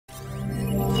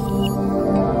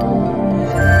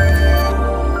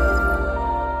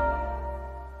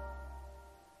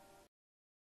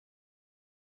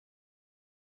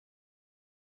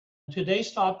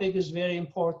Today's topic is very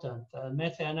important.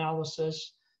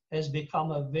 Meta-analysis has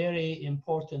become a very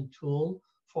important tool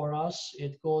for us.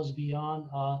 It goes beyond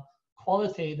a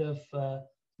qualitative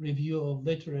review of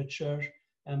literature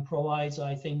and provides,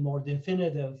 I think, more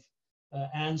definitive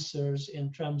answers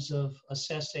in terms of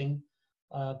assessing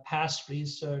past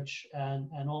research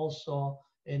and also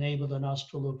enabling us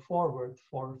to look forward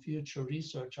for future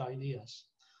research ideas.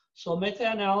 So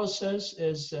meta-analysis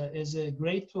is a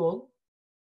great tool.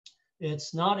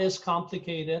 It's not as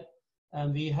complicated,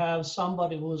 and we have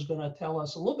somebody who's going to tell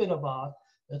us a little bit about,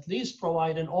 at least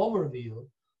provide an overview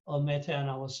of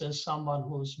meta-analysis, someone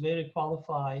who's very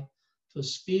qualified to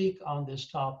speak on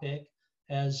this topic,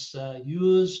 has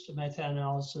used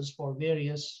meta-analysis for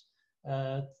various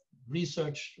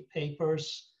research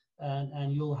papers,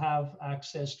 and you'll have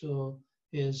access to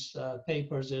his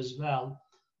papers as well.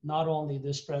 Not only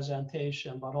this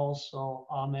presentation, but also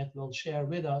Ahmet will share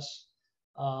with us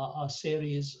a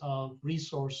series of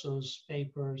resources,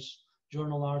 papers,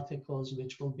 journal articles,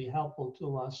 which will be helpful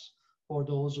to us for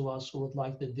those of us who would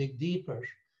like to dig deeper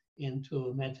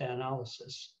into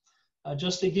meta-analysis.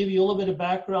 Just to give you a little bit of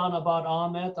background about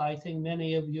Ahmet, I think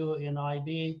many of you in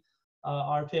IB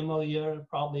are familiar,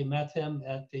 probably met him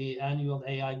at the annual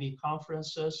AIB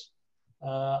conferences.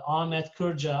 Ahmet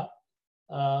Kırca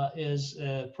is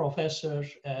a professor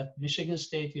at Michigan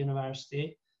State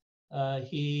University.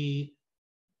 He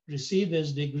received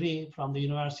his degree from the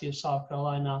University of South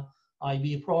Carolina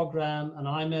IB program. And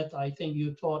Ahmet, I think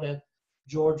you taught at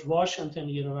George Washington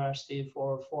University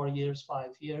for 4 years, 5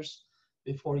 years,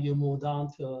 before you moved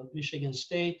on to Michigan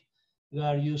State,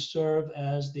 where you serve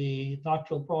as the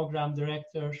doctoral program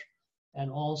director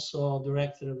and also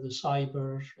director of the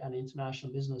CIBER and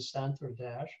International Business Center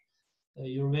there.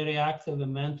 You're very active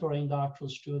in mentoring doctoral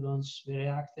students, very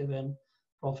active in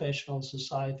professional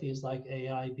societies like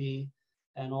AIB,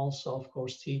 and also, of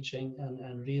course, teaching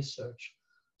and research.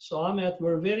 So Ahmet,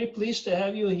 we're very pleased to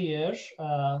have you here.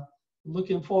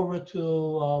 Looking forward to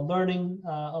learning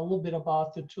a little bit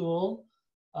about the tool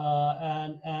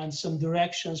and some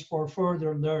directions for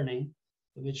further learning,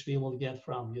 which we will get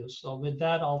from you. So with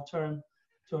that, I'll turn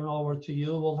over to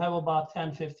you. We'll have about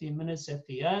 10-15 minutes at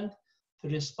the end to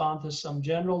respond to some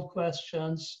general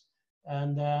questions,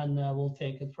 and then we'll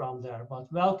take it from there. But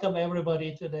welcome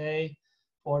everybody today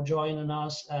for joining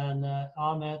us. And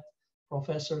Ahmet,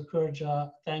 Professor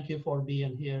Kırca, thank you for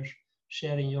being here,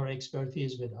 sharing your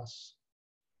expertise with us.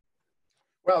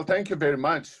 Well, thank you very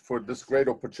much for this great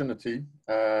opportunity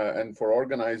and for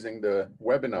organizing the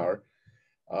webinar.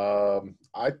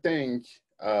 I think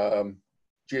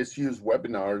GSU's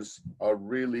webinars are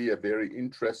really a very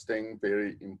interesting,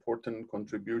 very important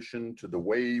contribution to the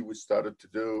way we started to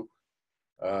do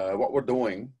what we're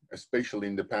doing, especially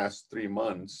in the past 3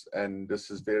 months. And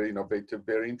this is very innovative,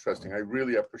 very interesting. I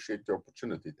really appreciate the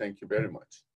opportunity. Thank you very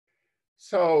much.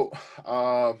 So,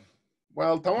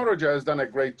 well, Tamaroja has done a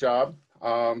great job.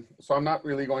 So I'm not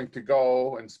really going to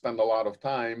go and spend a lot of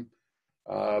time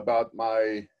about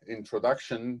my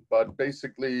introduction, but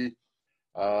basically,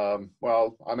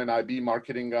 well, I'm an IB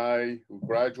marketing guy who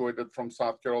graduated from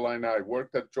South Carolina. I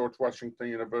worked at George Washington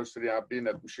University. I've been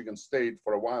at Michigan State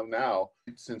for a while now,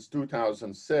 since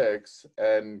 2006.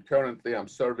 And currently I'm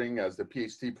serving as the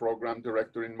PhD program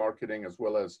director in marketing, as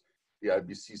well as the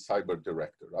GSU-CIBER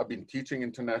director. I've been teaching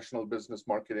international business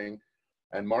marketing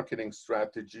and marketing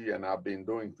strategy, and I've been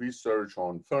doing research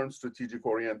on firm strategic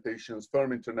orientations,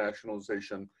 firm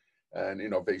internationalization, and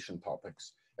innovation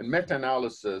topics. And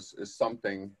meta-analysis is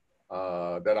something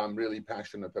that I'm really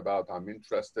passionate about. I'm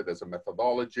interested as a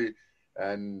methodology,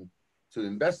 and to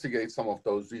investigate some of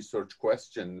those research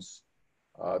questions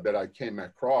that I came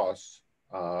across,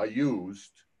 I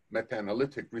used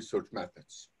meta-analytic research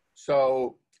methods.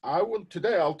 So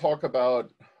today I'll talk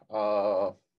about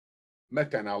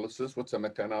meta-analysis. What's a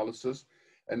meta-analysis,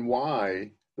 and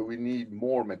why do we need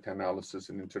more meta-analysis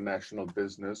in international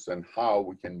business, and how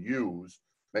we can use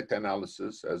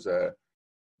meta-analysis as a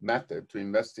method to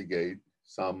investigate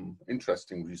some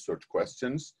interesting research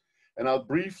questions. And I'll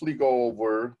briefly go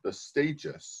over the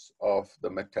stages of the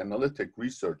meta-analytic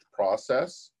research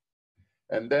process.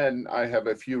 And then I have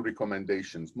a few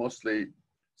recommendations, mostly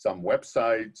some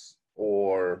websites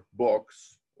or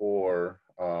books or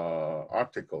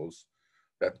articles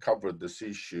that covered this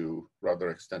issue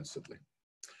rather extensively.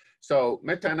 So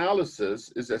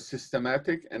meta-analysis is a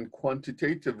systematic and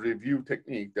quantitative review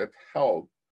technique that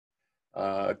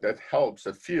helps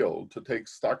a field to take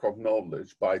stock of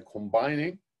knowledge by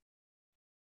combining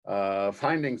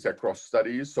findings across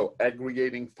studies, so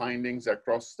aggregating findings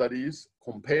across studies,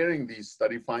 comparing these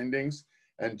study findings,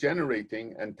 and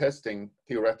generating and testing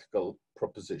theoretical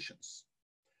propositions.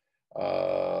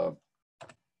 The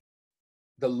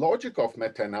logic of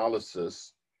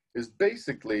meta-analysis is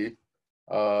basically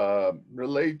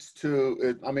relates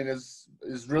to,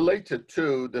 is related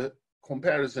to the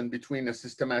comparison between a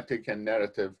systematic and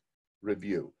narrative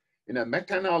review. In a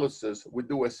meta-analysis, we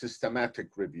do a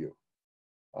systematic review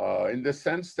in the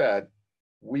sense that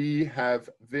we have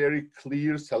very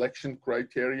clear selection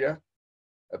criteria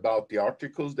about the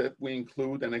articles that we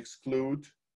include and exclude.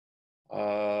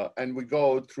 And we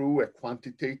go through a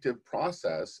quantitative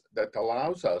process that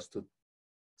allows us to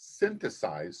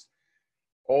synthesize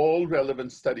all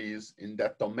relevant studies in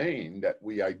that domain that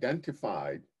we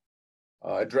identified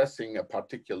addressing a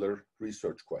particular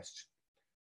research question.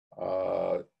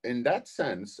 In that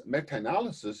sense,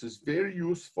 meta-analysis is very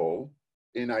useful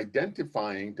in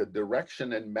identifying the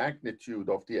direction and magnitude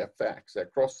of the effects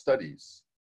across studies,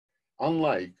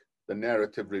 unlike the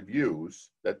narrative reviews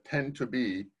that tend to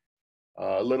be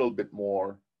a little bit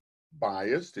more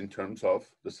biased in terms of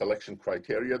the selection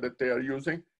criteria that they are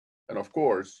using, and of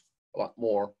course, a lot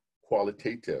more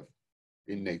qualitative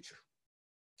in nature.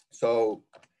 So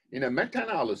in a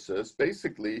meta-analysis,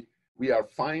 basically, we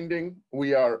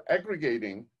are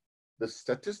aggregating the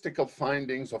statistical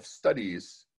findings of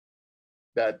studies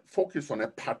that focus on a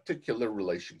particular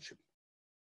relationship.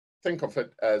 Think of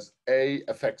it as A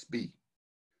affects B.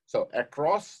 So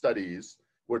across studies,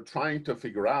 we're trying to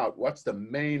figure out what's the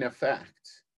main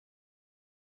effect,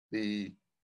 the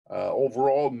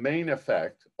overall main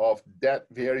effect of that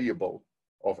variable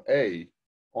of A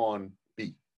on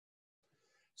B.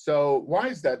 So why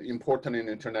is that important in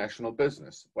international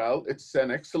business? Well, it's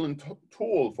an excellent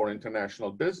tool for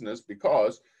international business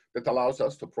because that allows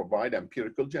us to provide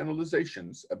empirical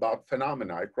generalizations about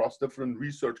phenomena across different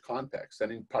research contexts.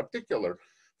 And in particular,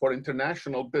 for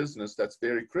international business, that's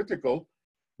very critical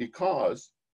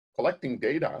because collecting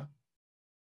data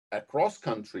across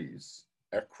countries,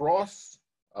 across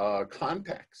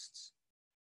contexts,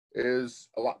 is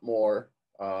a lot more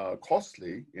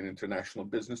costly in international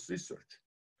business research.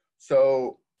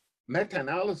 So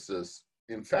meta-analysis,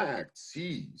 in fact,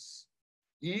 sees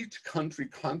each country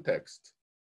context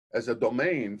as a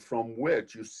domain from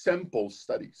which you sample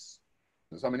studies.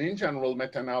 I mean, in general,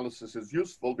 meta-analysis is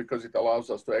useful because it allows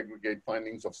us to aggregate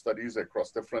findings of studies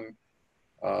across different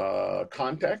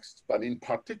contexts, but in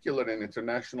particular in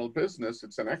international business,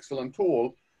 it's an excellent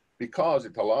tool because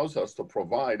it allows us to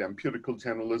provide empirical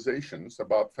generalizations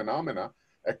about phenomena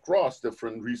across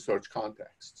different research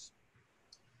contexts.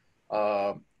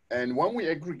 And when we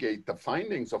aggregate the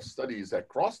findings of studies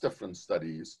across different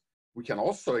studies, we can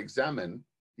also examine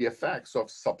the effects of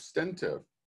substantive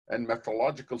and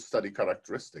methodological study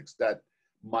characteristics that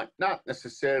might not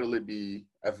necessarily be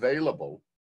available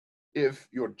if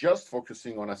you're just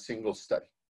focusing on a single study.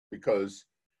 Because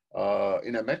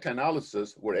in a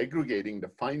meta-analysis, we're aggregating the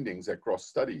findings across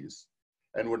studies,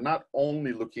 and we're not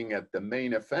only looking at the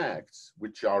main effects,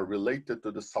 which are related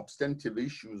to the substantive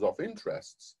issues of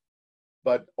interests,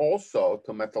 but also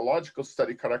to methodological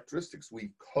study characteristics.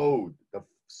 We code the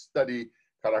study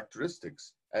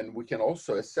characteristics, and we can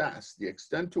also assess the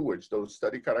extent to which those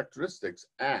study characteristics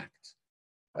act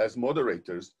as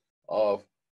moderators of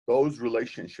those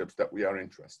relationships that we are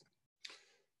interested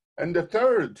in. And the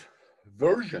third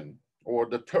version, or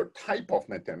the third type of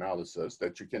meta-analysis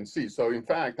that you can see. So in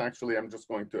fact, actually, I'm just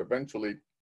going to eventually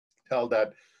tell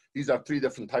that these are three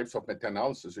different types of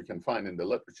meta-analysis you can find in the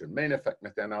literature: main effect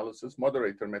meta-analysis,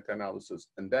 moderator meta-analysis,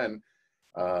 and then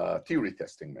theory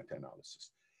testing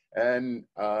meta-analysis. And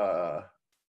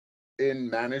in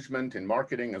management, in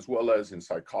marketing, as well as in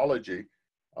psychology,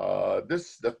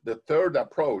 the third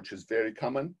approach is very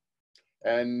common,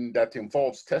 and that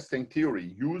involves testing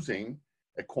theory using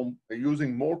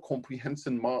more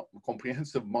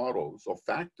comprehensive models of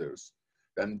factors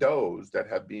than those that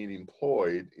have been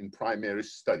employed in primary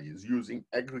studies using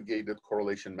aggregated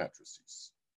correlation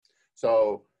matrices.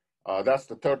 So that's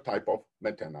the third type of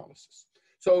meta-analysis.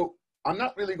 So I'm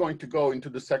not really going to go into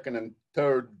the second and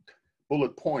third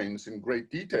bullet points in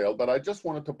great detail, but I just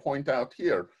wanted to point out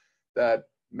here that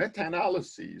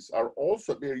meta-analyses are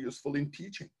also very useful in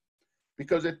teaching,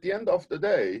 because at the end of the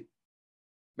day,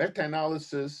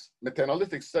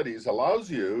 meta-analytic studies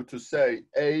allows you to say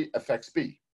A affects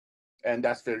B, and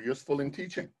that's very useful in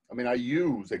teaching. I mean, I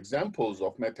use examples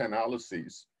of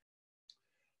meta-analyses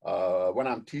when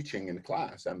I'm teaching in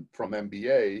class, and from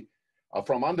MBA,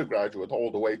 from undergraduate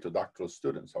all the way to doctoral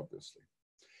students, obviously.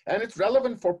 And it's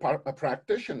relevant for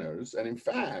practitioners, and in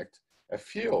fact, a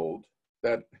field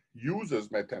that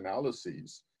uses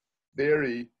meta-analyses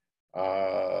very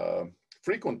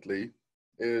frequently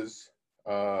is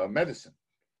medicine.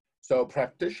 So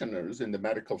practitioners in the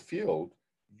medical field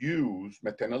use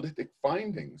meta-analytic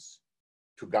findings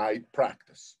to guide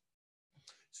practice.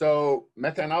 So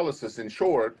meta-analysis, in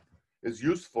short, is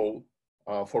useful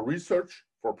for research,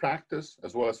 for practice,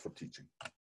 as well as for teaching.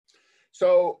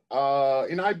 So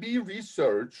in IB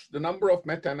research, the number of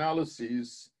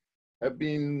meta-analyses have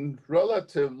been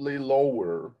relatively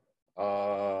lower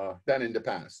than in the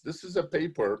past. This is a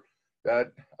paper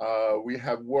that we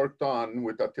have worked on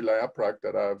with Attila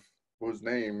Yaprak, whose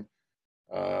name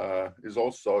is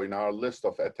also in our list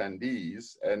of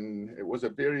attendees, and it was a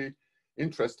very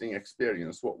interesting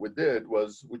experience. What we did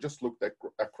was we just looked at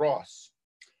across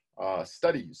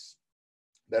studies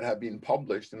that have been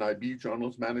published in IB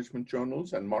journals, management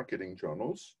journals, and marketing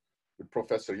journals with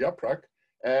Professor Yaprak,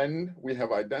 and we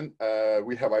have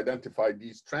identified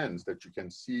these trends that you can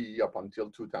see up until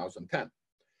 2010.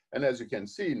 And as you can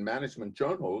see in management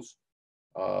journals,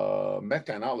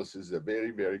 meta-analysis is a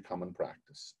very, very common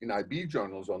practice. In IB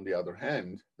journals, on the other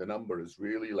hand, the number is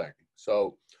really lagging.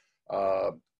 So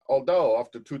although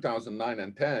after 2009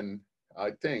 and 10,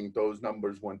 I think those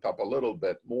numbers went up a little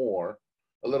bit more,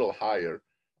 a little higher,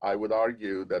 I would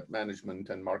argue that management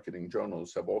and marketing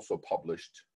journals have also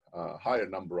published a higher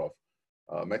number of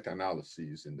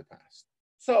meta-analyses in the past.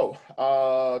 So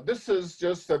this is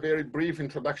just a very brief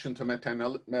introduction to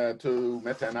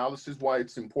meta-analysis, why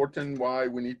it's important, why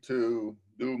we need to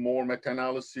do more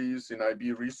meta-analyses in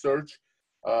IB research.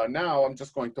 Now I'm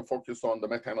just going to focus on the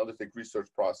meta-analytic research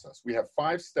process. We have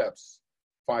 5 steps,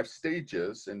 5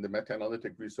 stages in the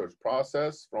meta-analytic research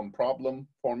process, from problem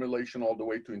formulation all the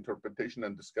way to interpretation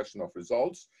and discussion of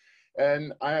results.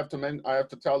 And I have to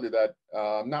tell you that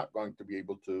I'm not going to be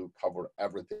able to cover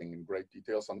everything in great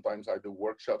detail. Sometimes I do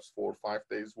workshops, 4 or 5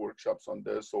 days workshops on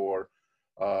this, or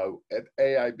at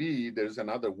AIB, there's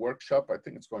another workshop. I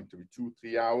think it's going to be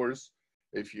 2-3 hours.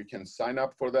 If you can sign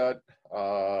up for that,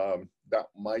 that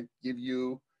might give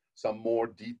you some more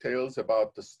details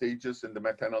about the stages in the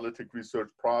meta-analytic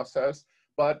research process.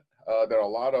 But there are a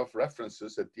lot of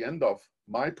references at the end of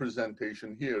my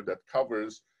presentation here that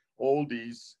covers all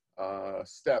these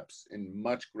steps in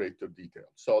much greater detail.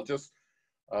 So I'll just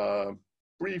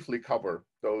briefly cover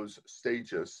those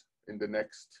stages in the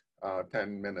next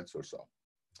 10 minutes or so.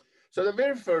 So the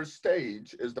very first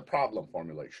stage is the problem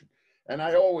formulation. And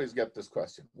I always get this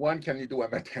question: when can you do a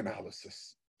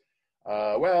meta-analysis?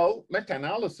 Well,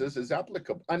 meta-analysis is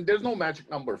applicable, and there's no magic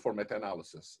number for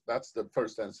meta-analysis. That's the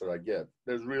first answer I give.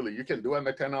 There's really, you can do a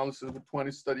meta-analysis with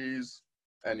 20 studies,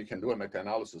 and you can do a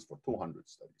meta-analysis for 200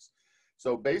 studies.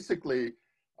 So basically,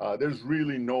 there's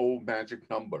really no magic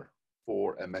number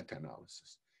for a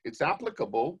meta-analysis. It's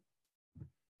applicable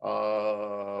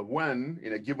when,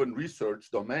 in a given research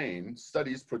domain,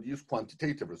 studies produce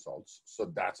quantitative results. So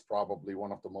that's probably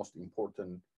one of the most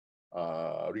important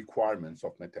requirements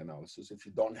of meta-analysis. If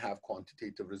you don't have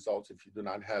quantitative results, if you do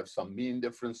not have some mean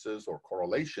differences or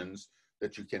correlations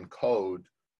that you can code,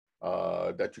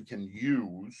 that you can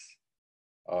use,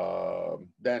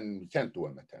 then you can't do a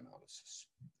meta-analysis.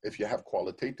 If you have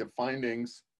qualitative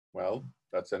findings, well,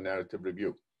 that's a narrative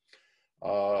review.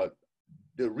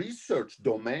 The research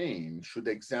domain should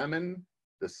examine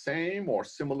the same or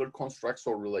similar constructs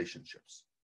or relationships.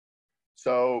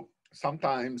 So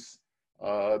sometimes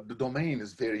the domain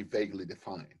is very vaguely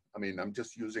defined. I mean, I'm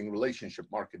just using relationship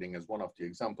marketing as one of the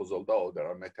examples, although there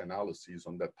are meta-analyses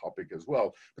on that topic as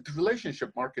well. But the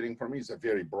relationship marketing for me is a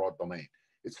very broad domain.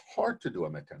 It's hard to do a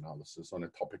meta-analysis on a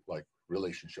topic like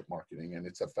relationship marketing and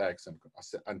its effects and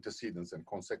antecedents and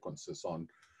consequences on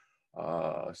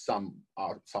some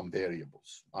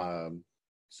variables.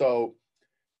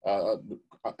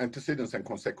 Antecedents and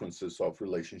consequences of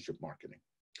relationship marketing.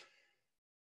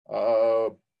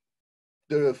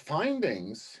 The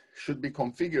findings should be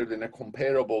configured in a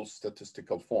comparable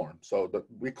statistical form. So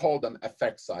we call them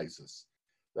effect sizes.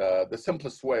 The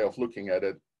simplest way of looking at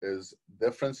it is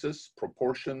differences,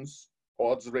 proportions,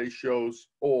 odds ratios,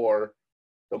 or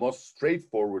the most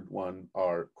straightforward one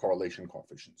are correlation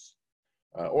coefficients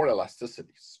or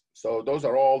elasticities. So those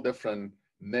are all different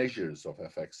measures of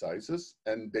effect sizes,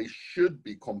 and they should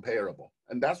be comparable.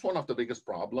 And that's one of the biggest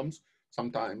problems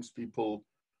sometimes people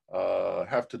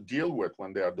have to deal with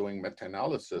when they are doing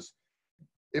meta-analysis.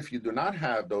 If you do not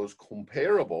have those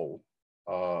comparable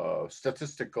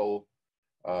statistical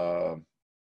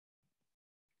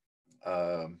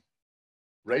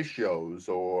ratios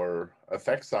or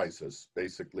effect sizes,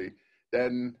 basically,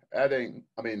 then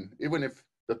even if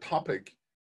the topic,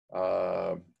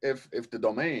 if the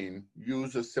domain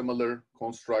uses similar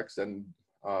constructs and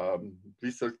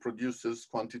research produces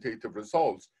quantitative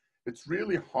results, it's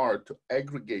really hard to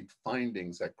aggregate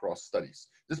findings across studies.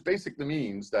 This basically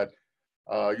means that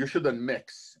you shouldn't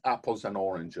mix apples and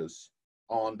oranges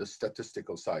on the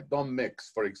statistical side. Don't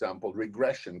mix, for example,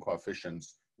 regression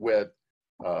coefficients with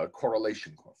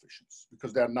correlation coefficients,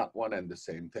 because they're not one and the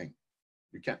same thing.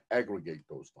 You can't aggregate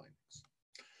those findings.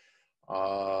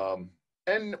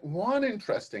 And one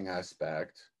interesting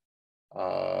aspect,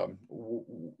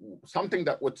 something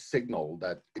that would signal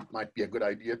that it might be a good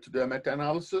idea to do a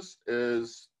meta-analysis,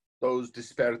 is those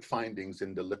disparate findings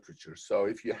in the literature. So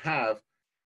if you have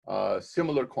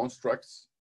similar constructs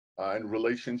and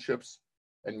relationships,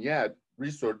 and yet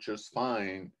researchers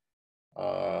find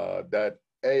that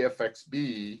A affects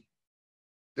B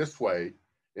this way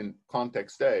in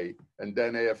context A, and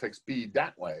then A affects B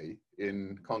that way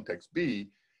in context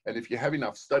B, and if you have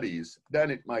enough studies,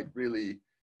 then it might really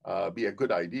be a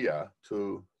good idea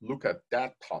to look at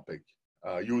that topic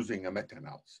using a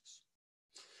meta-analysis.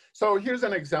 So here's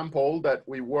an example that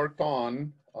we worked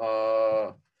on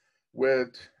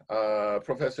with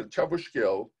Professor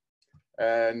Chavushkil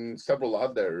and several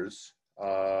others,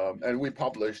 and we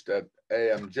published at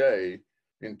AMJ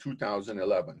in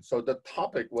 2011. So the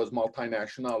topic was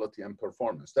multinationality and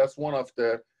performance. That's one of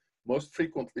the most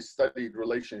frequently studied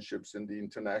relationships in the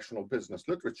international business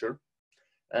literature.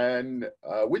 And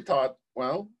we thought,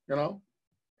 well,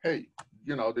 hey,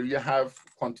 do you have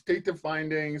quantitative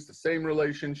findings, the same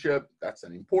relationship? That's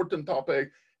an important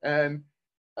topic, and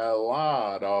a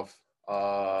lot of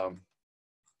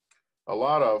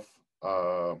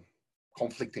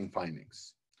conflicting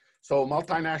findings. So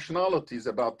multinationality is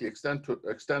about the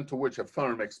extent to which a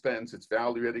firm expands its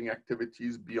value-adding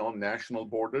activities beyond national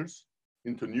borders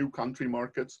into new country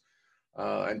markets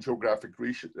and geographic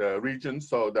regions.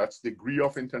 So that's degree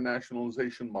of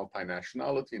internationalization,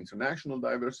 multinationality, international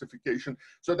diversification.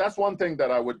 So that's one thing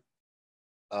that I would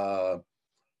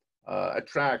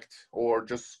attract or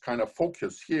just kind of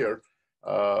focus here.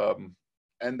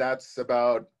 And that's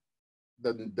about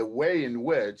the way in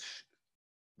which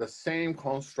the same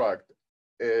construct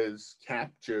is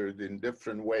captured in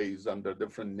different ways under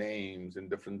different names in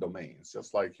different domains,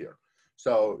 just like here.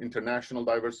 So international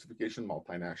diversification,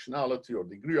 multinationality, or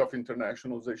degree of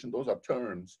internationalization, those are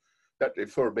terms that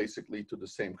refer basically to the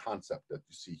same concept that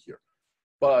you see here.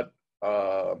 But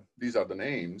these are the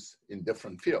names in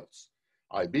different fields: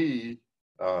 IB,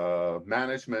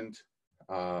 management,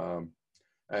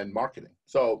 and marketing.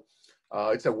 So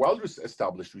it's a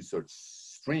well-established research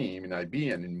stream in IB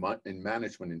and in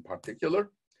management in particular.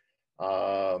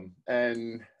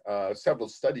 And several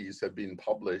studies have been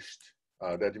published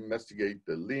that investigate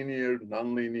the linear,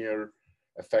 nonlinear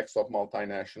effects of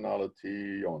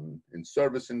multinationality in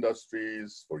service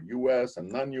industries for US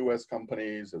and non-US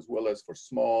companies, as well as for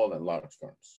small and large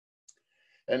firms.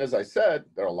 And as I said,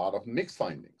 there are a lot of mixed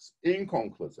findings: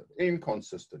 inconclusive,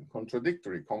 inconsistent,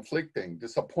 contradictory, conflicting,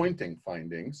 disappointing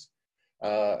findings.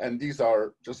 And these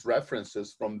are just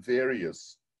references from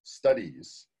various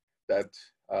studies that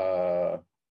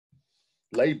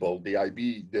label the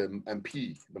IB, the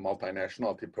MP, the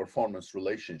multinationality performance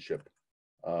relationship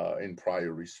in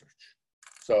prior research.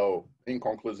 So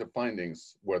inconclusive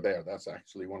findings were there. That's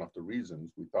actually one of the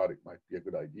reasons we thought it might be a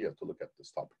good idea to look at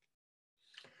this topic.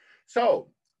 So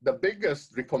the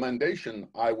biggest recommendation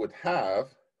I would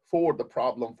have for the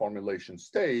problem formulation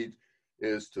stage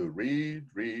is to read,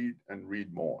 and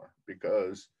read more,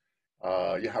 because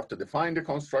you have to define the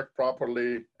construct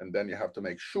properly, and then you have to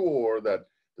make sure that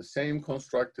the same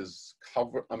construct is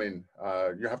covered.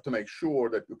 You have to make sure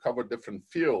that you cover different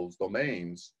fields,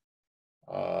 domains,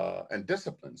 and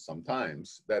disciplines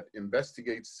sometimes that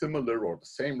investigate similar or the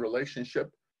same relationship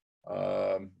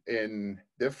in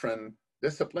different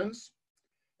disciplines.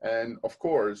 And of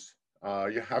course,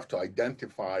 you have to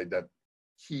identify that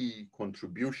key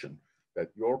contribution that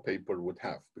your paper would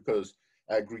have, because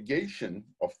aggregation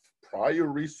of prior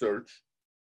research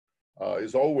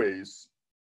is always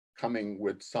coming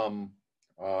with some,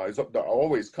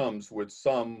 always comes with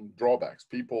some drawbacks.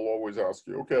 People always ask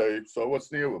you, okay, so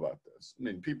what's new about this? I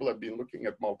mean, people have been looking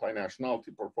at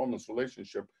multinationality performance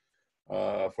relationship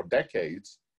for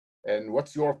decades, and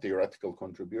what's your theoretical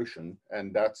contribution?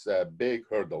 And that's a big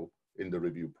hurdle in the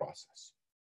review process.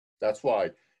 That's why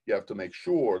you have to make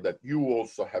sure that you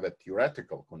also have a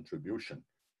theoretical contribution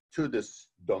to this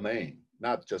domain,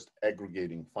 not just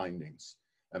aggregating findings,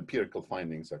 empirical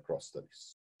findings across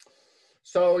studies.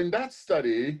 So in that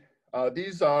study,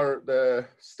 these are the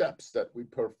steps that we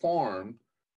performed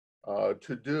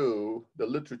to do the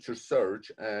literature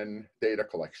search and data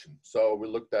collection. So we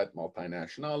looked at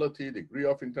multinationality, degree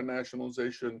of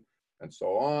internationalization, and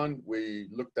so on. We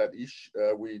looked at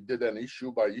we did an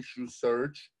issue by issue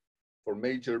search for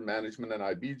major management and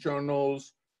IB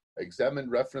journals, examine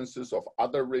references of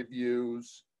other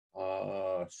reviews,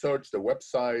 search the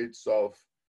websites of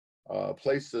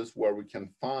places where we can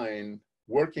find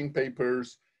working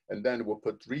papers, and then we'll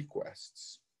put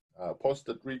requests,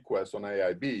 posted requests on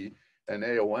AIB and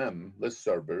AOM list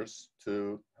servers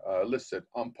to elicit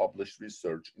unpublished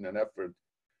research in an effort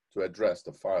to address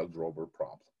the file drover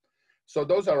problem. So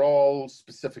those are all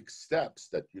specific steps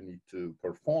that you need to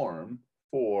perform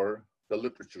for the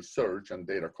literature search and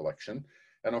data collection.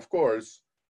 And of course,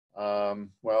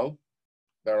 well,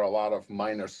 there are a lot of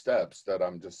minor steps that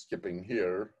I'm just skipping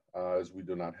here as we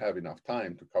do not have enough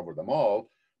time to cover them all,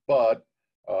 but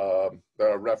there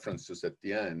are references at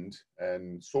the end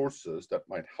and sources that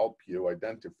might help you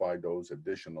identify those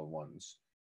additional ones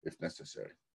if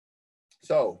necessary.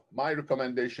 So my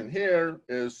recommendation here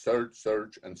is search,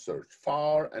 search, and search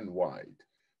far and wide.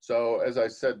 So as I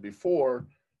said before,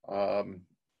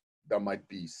 there might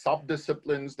be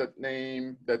sub-disciplines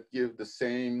that give the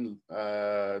same,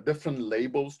 different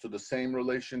labels to the same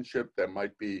relationship. There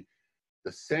might be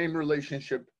the same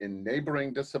relationship in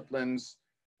neighboring disciplines.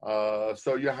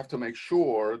 So you have to make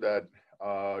sure that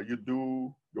you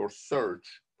do your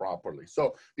search properly.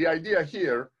 So the idea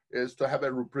here is to have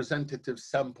a representative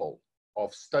sample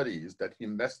of studies that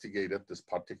investigated this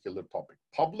particular topic,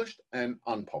 published and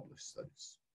unpublished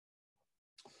studies.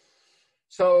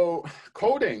 So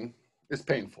coding is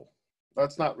painful.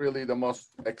 That's not really the most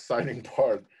exciting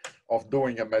part of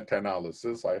doing a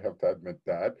meta-analysis, I have to admit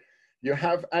that. You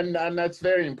have, and that's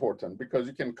very important because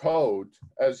you can code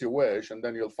as you wish and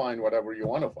then you'll find whatever you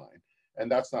want to find. And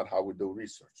that's not how we do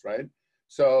research, right?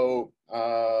 So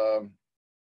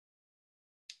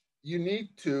you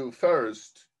need to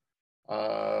first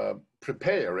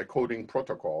prepare a coding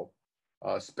protocol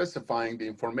specifying the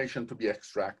information to be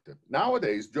extracted.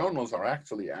 Nowadays, journals are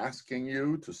actually asking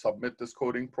you to submit this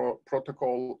coding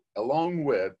protocol along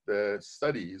with the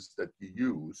studies that you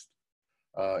used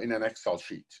in an Excel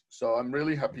sheet. So I'm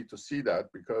really happy to see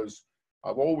that because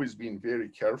I've always been very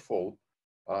careful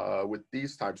with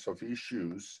these types of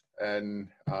issues and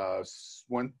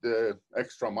went the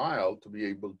extra mile to be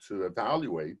able to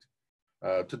evaluate,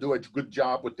 to do a good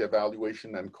job with the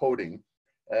evaluation and coding.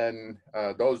 And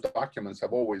those documents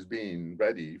have always been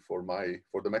ready for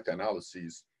the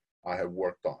meta-analyses I have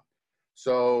worked on.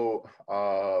 So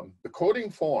the coding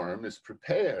form is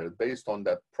prepared based on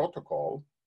that protocol,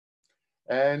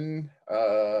 and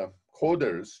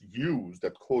coders use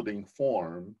that coding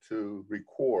form to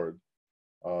record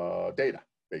data,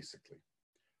 basically,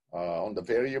 on the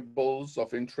variables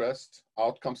of interest,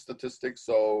 outcome statistics,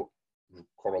 so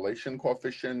correlation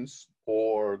coefficients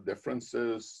or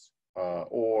differences,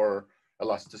 or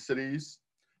elasticities,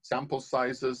 sample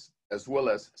sizes, as well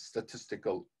as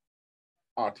statistical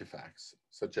artifacts,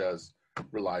 such as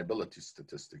reliability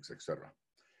statistics, etc.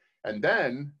 And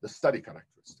then the study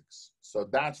characteristics. So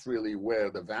that's really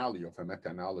where the value of a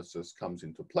meta-analysis comes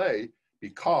into play,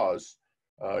 because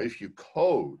if you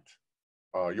code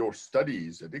your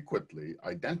studies adequately,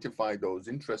 identify those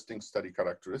interesting study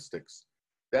characteristics,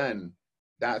 then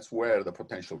that's where the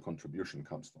potential contribution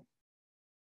comes from.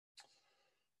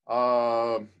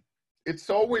 It's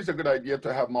always a good idea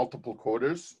to have multiple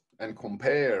coders and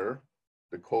compare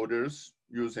the coders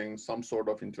using some sort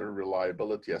of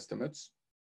interreliability estimates.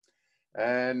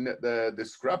 And the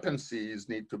discrepancies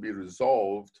need to be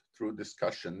resolved through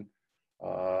discussion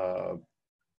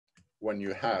when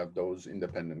you have those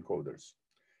independent coders.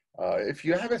 If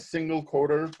you have a single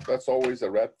coder, that's always a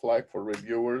red flag for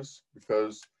reviewers,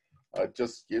 because it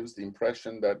just gives the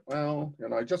impression that, well, you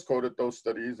know, I just coded those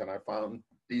studies and I found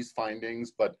these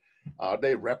findings, but are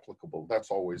they replicable?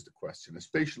 That's always the question,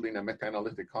 especially in a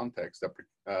meta-analytic context. That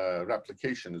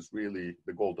replication is really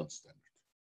the golden standard.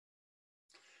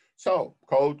 So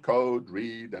code, code,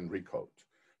 read, and recode.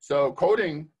 So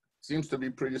coding seems to be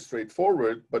pretty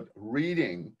straightforward, but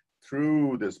reading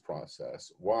through this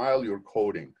process while you're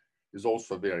coding is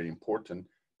also very important,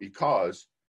 because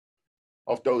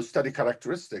of those study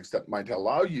characteristics that might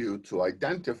allow you to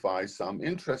identify some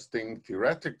interesting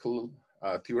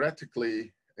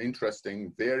theoretically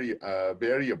interesting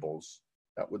variables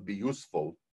that would be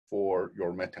useful for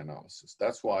your meta-analysis.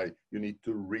 That's why you need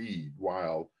to read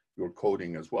while you're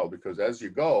coding as well, because as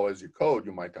you code,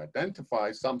 you might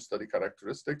identify some study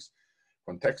characteristics,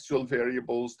 contextual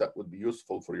variables that would be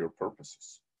useful for your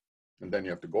purposes. And then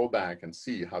you have to go back and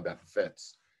see how that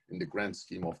fits in the grand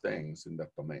scheme of things in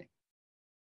that domain.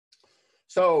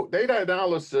 So data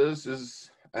analysis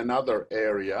is another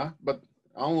area, but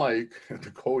unlike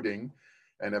the coding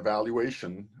and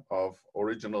evaluation of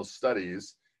original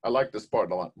studies, I like this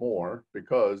part a lot more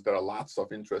because there are lots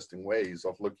of interesting ways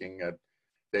of looking at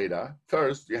data.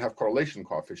 First, you have correlation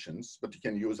coefficients, but you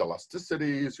can use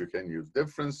elasticities, you can use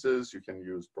differences, you can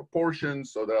use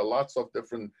proportions. So there are lots of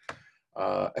different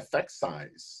effect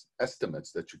size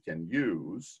estimates that you can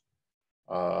use.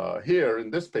 Here in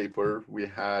this paper, we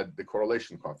had the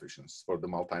correlation coefficients for the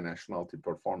multinationality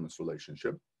performance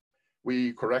relationship.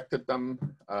 We corrected them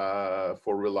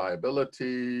for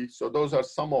reliability. So those are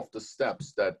some of the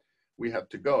steps that we had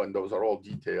to go, and those are all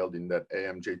detailed in that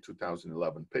AMJ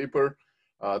 2011 paper.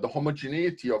 The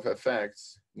homogeneity of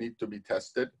effects need to be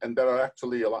tested, and there are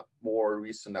actually a lot more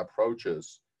recent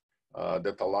approaches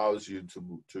that allows you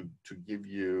to give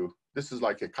you, this is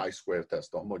like a chi-square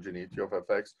test, the homogeneity of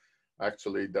effects.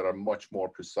 Actually, there are much more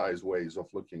precise ways of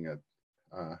looking at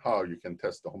how you can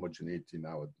test the homogeneity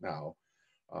now,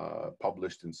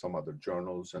 published in some other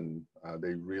journals, and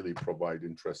they really provide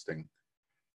interesting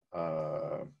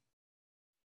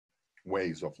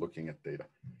ways of looking at data.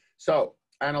 So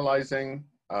analyzing,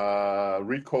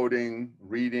 recoding,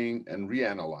 reading, and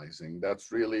reanalyzing,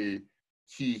 that's really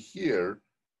key here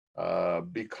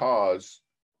because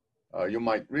you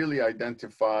might really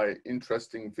identify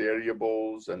interesting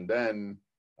variables, and then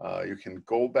you can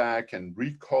go back and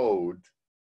recode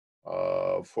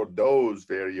for those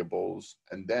variables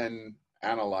and then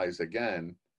analyze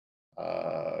again.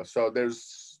 So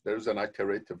there's an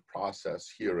iterative process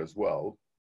here as well.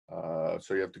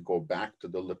 So you have to go back to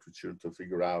the literature to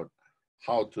figure out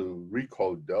how to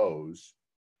recode those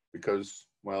because,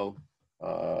 well,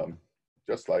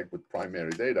 just like with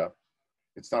primary data,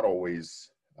 it's not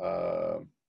always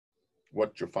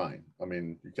what you find. I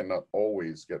mean, you cannot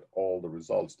always get all the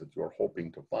results that you're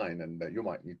hoping to find, and that you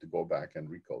might need to go back and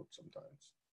recode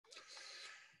sometimes.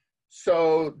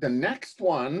 So the next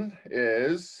one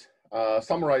is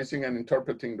summarizing and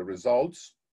interpreting the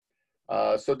results.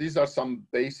 So these are some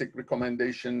basic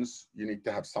recommendations. You need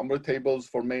to have summary tables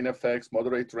for main effects,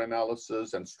 moderator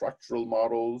analysis, and structural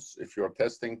models if you're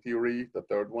testing theory, the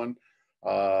third one.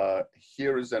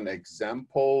 Here is an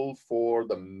example for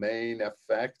the main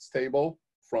effects table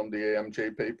from the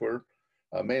AMJ paper.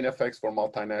 Main effects for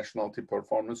multinationality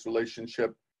performance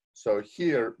relationship. So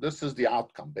here, this is the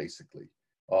outcome basically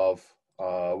of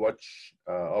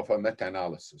of a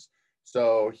meta-analysis.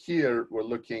 So here we're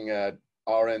looking at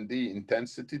R&D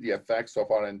intensity, the effects of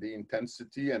R&D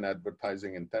intensity and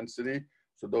advertising intensity.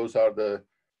 So those are the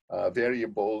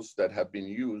variables that have been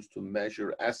used to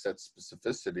measure asset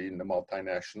specificity in the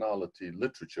multinationality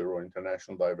literature or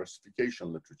international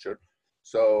diversification literature.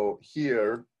 So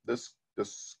here, this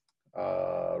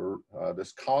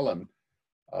column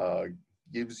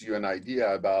gives you an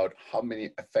idea about how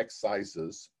many effect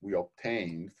sizes we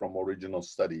obtained from original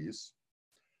studies,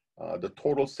 the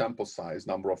total sample size,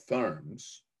 number of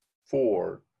firms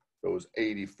for those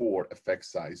 84 effect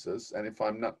sizes. And if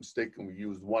I'm not mistaken, we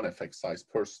used one effect size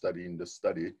per study in this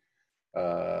study.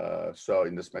 So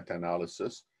in this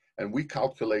meta-analysis, and we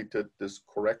calculated this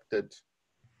corrected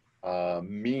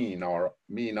mean R.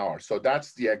 So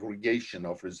that's the aggregation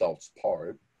of results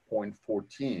part.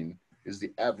 0.14 is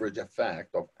the average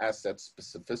effect of asset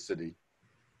specificity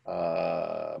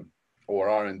or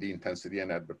R&D intensity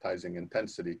and advertising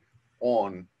intensity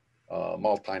on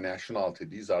multinationality.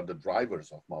 These are the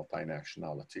drivers of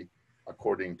multinationality,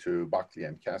 according to Buckley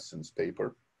and Cassin's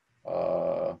paper.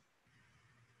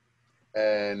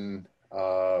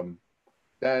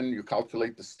 Then you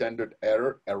calculate the standard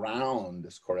error around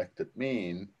this corrected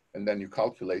mean, and then you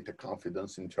calculate the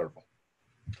confidence interval.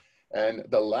 And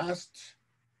the last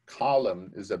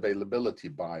column is availability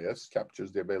bias,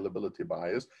 captures the availability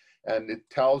bias, and it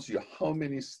tells you how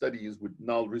many studies with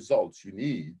null results you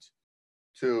need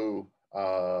to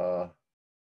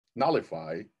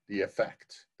nullify the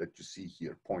effect that you see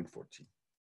here, 0.14.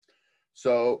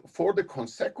 So for the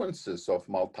consequences of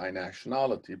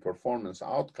multinationality performance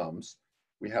outcomes,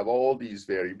 we have all these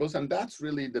variables, and that's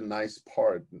really the nice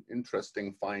part,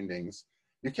 interesting findings.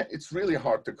 It's really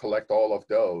hard to collect all of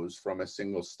those from a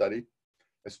single study,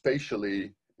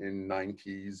 especially in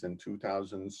 90s and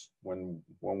 2000s when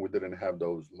we didn't have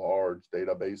those large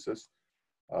databases.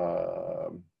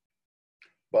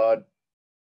 But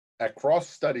across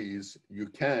studies, you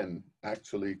can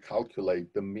actually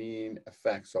calculate the mean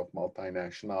effects of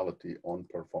multinationality on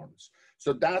performance.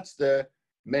 So that's the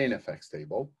main effects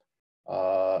table.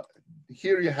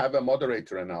 Here you have a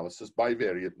moderator analysis,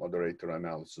 bivariate moderator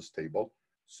analysis table.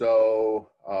 So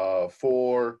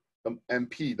for the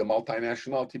MP, the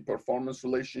multinationality performance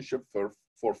relationship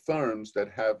for firms that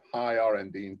have high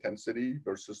R&D intensity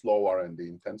versus low R&D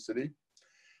intensity.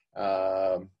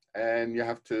 And you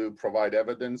have to provide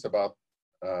evidence about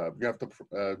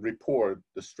report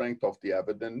the strength of the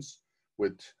evidence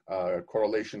with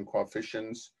correlation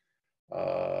coefficients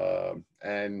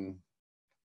and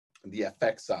the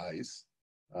effect size.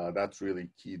 That's really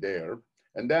key there.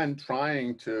 And then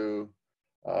trying to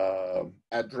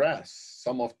address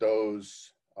some of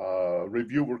those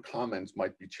reviewer comments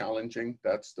might be challenging.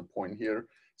 That's the point here.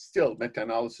 Still,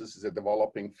 meta-analysis is a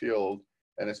developing field,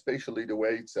 and especially the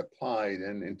way it's applied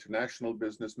in international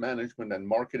business management and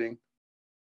marketing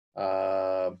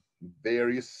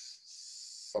varies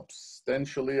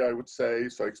substantially, I would say.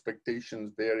 So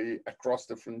expectations vary across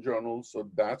different journals. So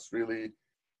that's really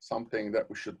something that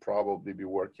we should probably be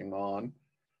working on.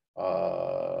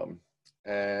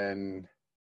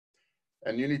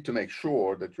 And you need to make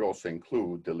sure that you also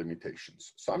include the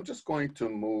limitations. So I'm just going to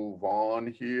move on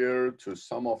here to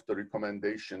some of the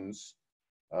recommendations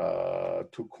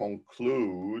to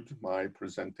conclude my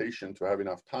presentation to have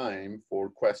enough time for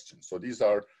questions. So these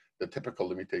are the typical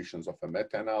limitations of a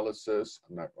meta-analysis.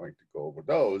 I'm not going to go over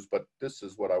those, but this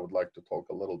is what I would like to talk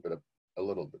a little bit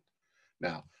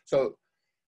now. So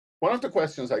one of the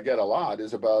questions I get a lot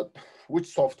is about which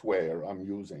software I'm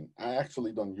using. I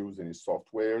actually don't use any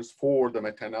softwares for the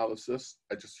meta-analysis.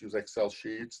 I just use Excel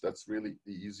sheets. That's really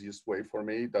the easiest way for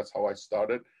me. That's how I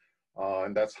started,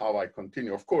 and that's how I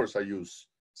continue. Of course, I use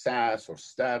SAS or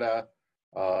Stata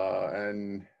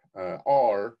and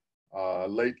R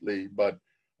lately, but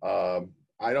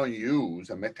I don't use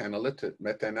a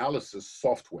meta-analysis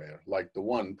software like the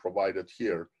one provided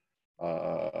here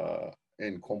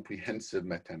in comprehensive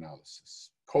meta-analysis.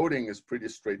 Coding is pretty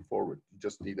straightforward. You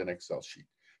just need an Excel sheet.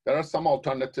 There are some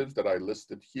alternatives that I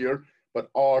listed here, but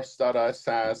R, Stata,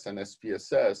 SAS, and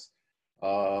SPSS,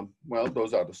 well,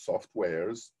 those are the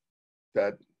softwares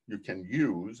that you can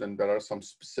use, and there are some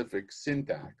specific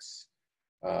syntax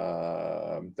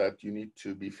that you need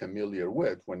to be familiar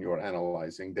with when you're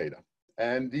analyzing data.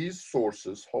 And these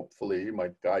sources hopefully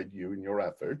might guide you in your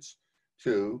efforts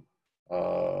to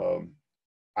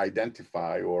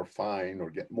identify or find or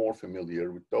get more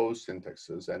familiar with those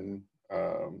syntaxes and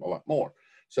a lot more.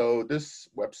 So this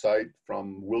website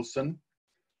from Wilson,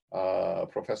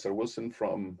 Professor Wilson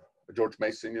from George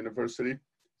Mason University,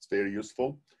 it's very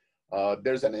useful.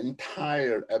 There's an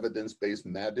entire evidence-based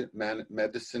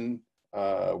medicine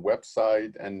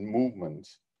website and movement,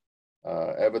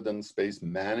 evidence-based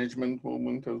management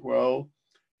movement as well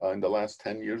in the last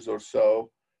 10 years or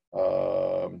so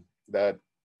that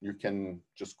you can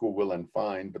just Google and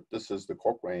find, but this is the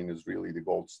Cochrane is really the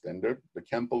gold standard. The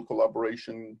Campbell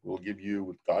collaboration will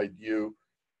guide you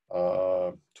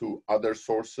to other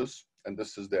sources. And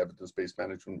this is the evidence-based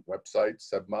management website,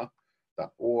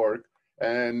 sebma.org.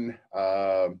 And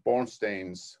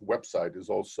Bornstein's website is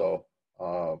also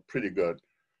pretty good.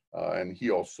 And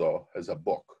he also has a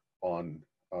book on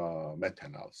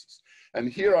meta-analysis. And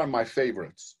here are my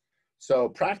favorites. So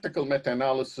practical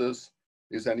meta-analysis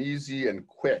is an easy and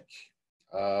quick,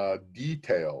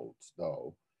 detailed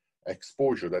though,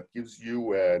 exposure that gives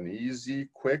you an easy,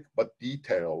 quick, but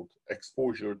detailed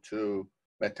exposure to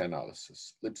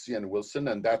meta-analysis. Lipsey and Wilson,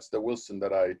 and that's the Wilson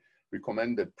that I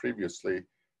recommended previously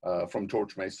from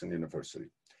George Mason University.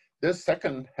 This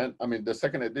the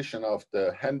second edition of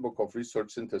the Handbook of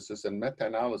Research Synthesis and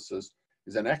Meta-Analysis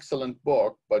is an excellent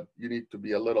book, but you need to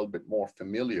be a little bit more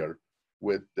familiar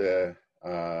with the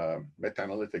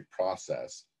meta-analytic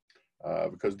process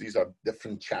because these are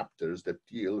different chapters that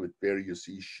deal with various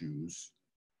issues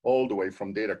all the way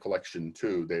from data collection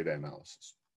to data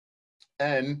analysis.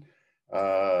 And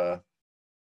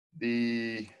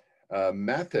the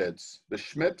methods, the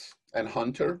Schmidt and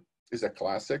Hunter is a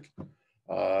classic.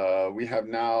 We have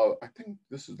now, I think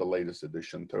this is the latest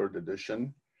edition, third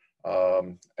edition.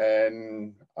 Well,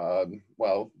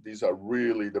 these are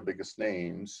really the biggest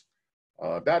names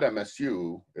that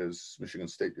MSU is Michigan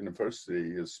State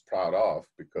University is proud of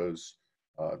because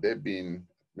they've been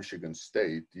Michigan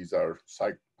State. These are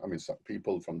some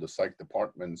people from the psych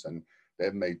departments, and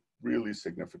they've made really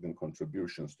significant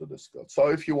contributions to this field. So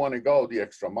if you want to go the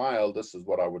extra mile, this is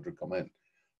what I would recommend,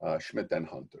 Schmidt and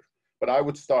Hunter. But I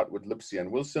would start with Lipsey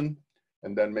and Wilson,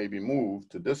 and then maybe move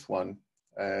to this one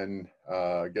and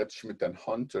get Schmidt and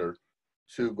Hunter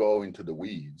to go into the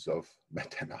weeds of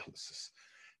meta-analysis.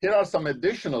 Here are some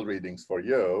additional readings for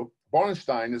you.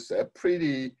 Bornstein is a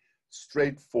pretty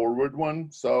straightforward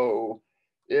one. So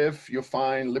if you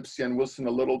find Lipsey and Wilson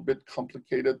a little bit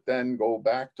complicated, then go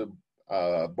back to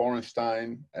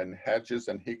Bornstein and Hedges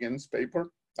and Higgins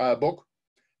book.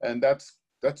 And that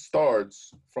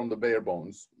starts from the bare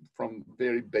bones, from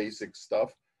very basic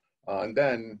stuff. And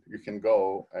then you can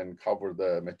go and cover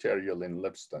the material in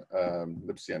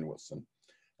Lipsey and Wilson.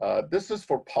 This is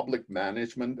for public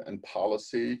management and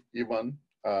policy, Ivan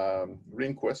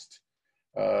Rehnquist.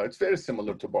 It's very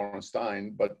similar to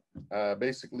Bornstein, but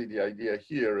basically the idea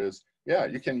here is, yeah,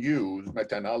 you can use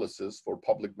meta-analysis for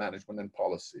public management and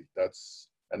policy. That's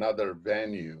another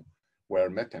venue where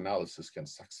meta-analysis can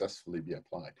successfully be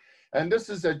applied. And this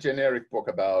is a generic book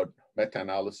about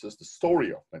meta-analysis, the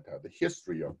story of the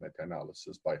history of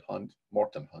meta-analysis by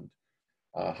Morton Hunt,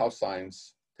 how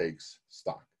science takes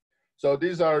stock. So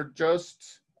these are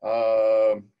just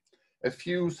a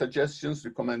few suggestions,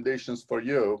 recommendations for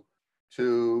you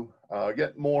to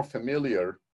get more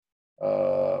familiar,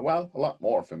 well, a lot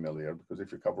more familiar, because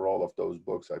if you cover all of those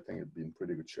books, I think it'd be in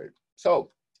pretty good shape.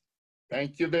 So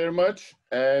thank you very much.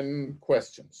 And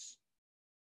questions?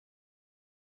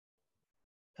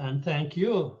 And thank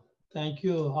you. Thank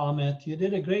you, Ahmed. You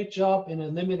did a great job in a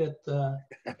limited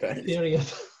period.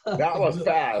 That was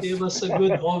fast. Give us a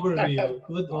good overview,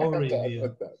 good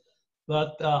overview.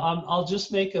 But I'll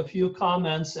just make a few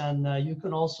comments, and you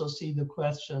can also see the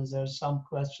questions. There's some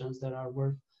questions that are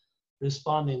worth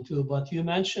responding to. But you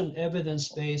mentioned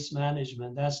evidence-based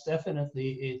management. That's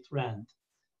definitely a trend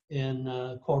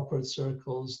in corporate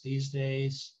circles these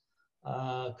days.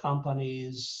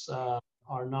 Companies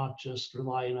are not just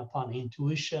relying upon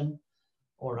intuition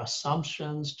or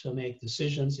assumptions to make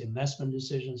decisions, investment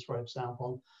decisions, for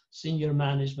example. Senior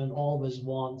management always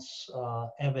wants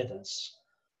evidence.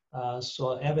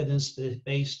 So evidence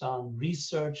based on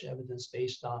research, evidence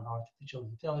based on artificial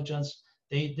intelligence.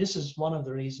 This is one of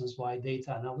the reasons why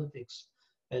data analytics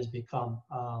has become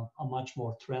a much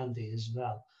more trendy as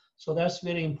well. So that's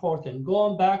very important.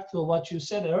 Going back to what you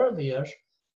said earlier,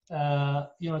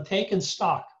 taking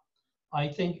stock. I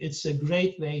think it's a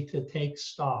great way to take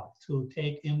stock, to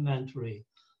take inventory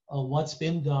of what's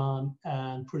been done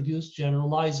and produce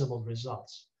generalizable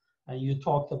results. And you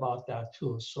talked about that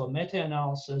too. So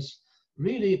meta-analysis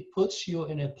really puts you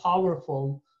in a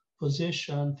powerful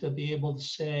position to be able to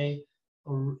say,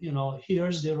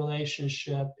 here's the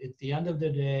relationship at the end of the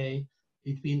day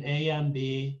between A and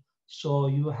B. So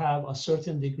you have a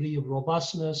certain degree of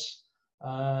robustness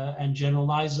and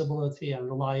generalizability and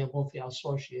reliability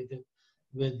associated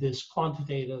with this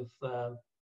quantitative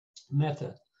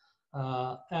method.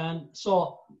 And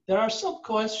so there are some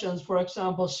questions. For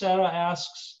example, Sarah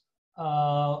asks,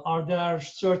 are there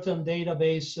certain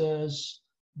databases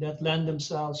that lend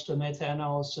themselves to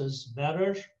meta-analysis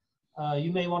better?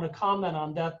 You may want to comment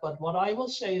on that, but what I will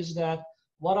say is that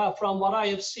from what I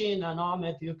have seen, and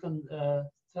Ahmed, you can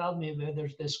tell me whether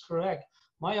this is correct,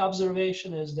 my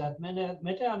observation is that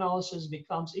meta-analysis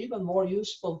becomes even more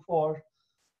useful for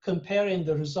comparing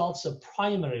the results of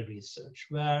primary research,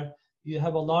 where you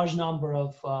have a large number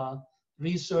of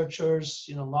researchers,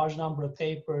 large number of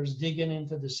papers digging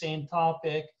into the same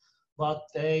topic, but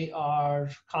they are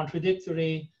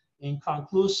contradictory,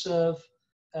 inconclusive,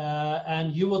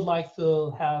 and you would like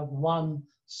to have one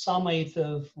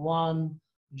summative, one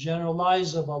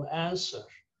generalizable answer.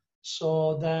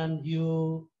 So then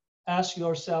you ask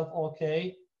yourself,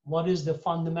 okay, what is the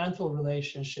fundamental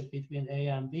relationship between A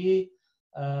and B?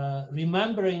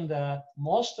 Remembering that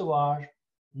most of our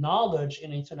knowledge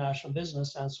in international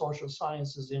business and social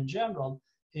sciences in general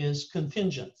is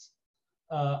contingent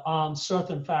on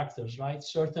certain factors, right?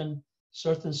 Certain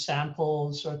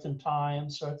samples, certain time,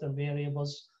 certain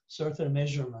variables, certain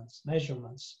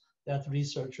measurements that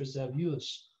researchers have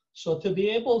used. So to be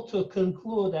able to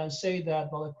conclude and say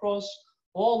that, well, across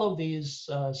all of these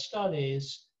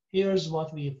studies, here's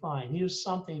what we find, here's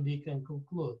something we can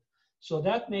conclude. So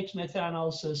that makes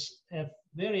meta-analysis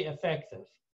very effective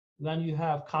when you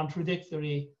have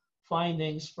contradictory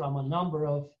findings from a number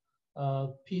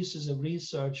of pieces of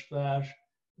research where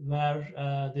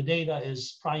the data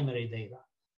is primary data.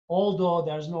 Although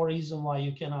there's no reason why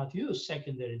you cannot use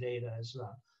secondary data as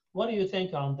well. What do you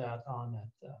think on that, Ahmed?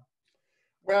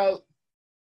 Well,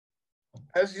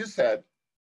 as you said,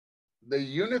 the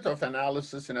unit of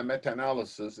analysis in a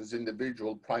meta-analysis is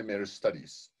individual primary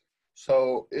studies.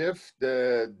 So if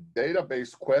the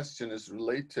database question is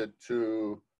related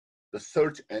to the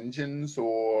search engines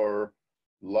or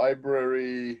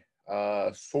library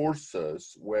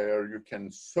sources where you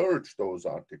can search those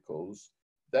articles,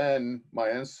 then my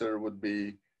answer would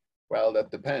be, well,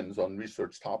 that depends on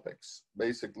research topics.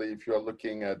 Basically, if you're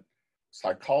looking at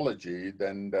psychology,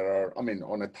 then there are,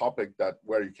 on a topic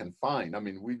where you can find,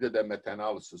 we did a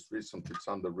meta-analysis recently, it's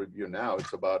under review now,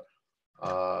 it's about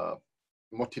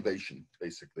motivation,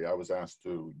 basically. I was asked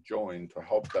to join to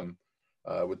help them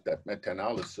with that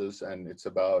meta-analysis, and it's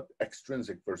about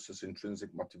extrinsic versus intrinsic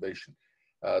motivation.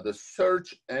 The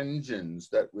search engines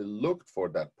that we looked for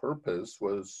that purpose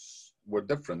was were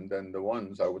different than the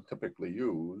ones I would typically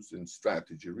use in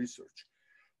strategy research.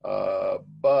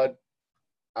 But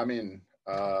I mean,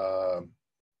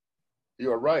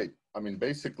 you're right. I mean,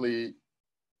 basically,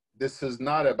 this is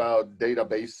not about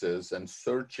databases and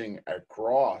searching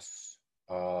across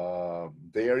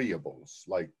variables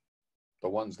like the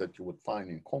ones that you would find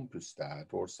in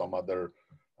CompuStat or some other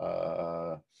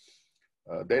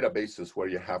databases where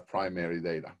you have primary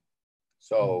data.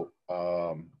 So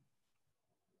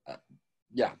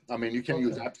yeah, I mean, you can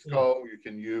use EBSCO, you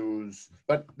can use,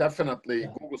 but definitely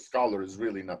Google Scholar is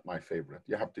really not my favorite.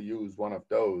 You have to use one of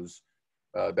those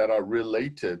that are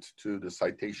related to the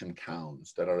citation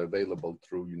counts that are available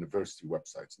through university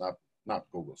websites, not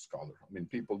Google Scholar. I mean,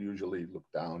 people usually look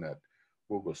down at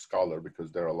Google Scholar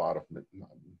because there are a lot of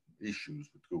issues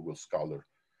with Google Scholar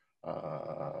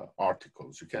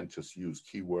articles. You can't just use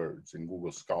keywords in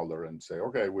Google Scholar and say,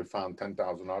 okay, we found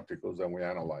 10,000 articles and we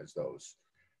analyze those.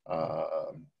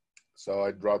 So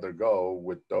I'd rather go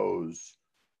with those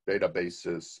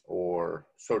databases or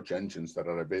search engines that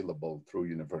are available through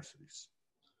universities.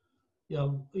 Yeah,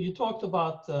 you talked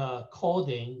about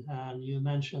coding, and you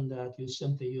mentioned that you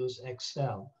simply use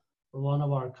Excel. One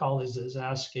of our colleagues is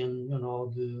asking, you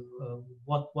know,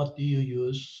 what do you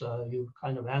use? You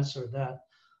kind of answered that,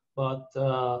 but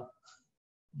are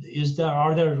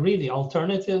there really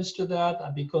alternatives to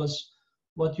that? Because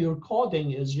what you're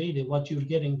coding is really what you're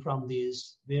getting from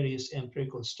these various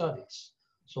empirical studies.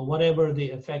 So whatever the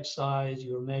effect size,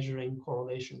 you're measuring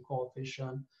correlation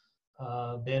coefficient,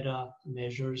 beta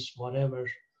measures, whatever.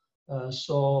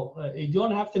 So you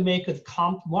don't have to make it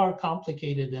more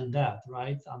complicated than that,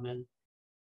 right? I mean,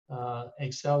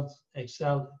 Excel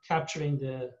capturing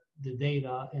the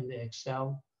data in the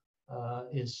Excel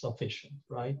is sufficient,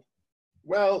 right?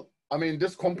 Well, I mean,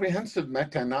 this comprehensive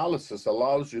meta-analysis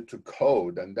allows you to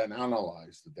code and then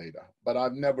analyze the data, but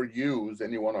I've never used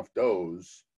any one of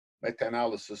those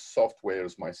meta-analysis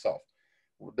softwares myself.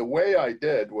 The way I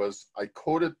did was I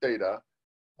coded data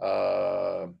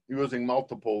using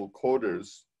multiple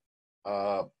coders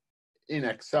in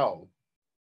Excel.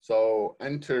 So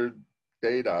entered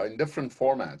data in different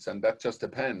formats, and that just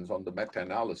depends on the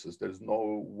meta-analysis. There's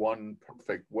no one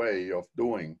perfect way of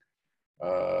doing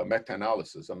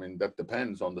meta-analysis. I mean, that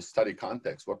depends on the study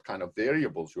context. What kind of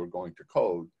variables you're going to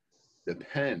code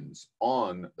depends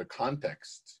on the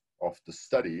context of the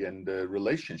study and the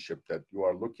relationship that you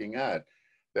are looking at.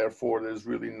 Therefore, there's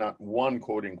really not one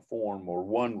coding form or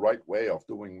one right way of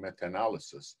doing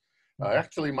meta-analysis.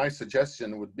 Actually, my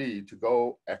suggestion would be to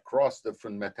go across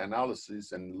different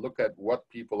meta-analyses and look at what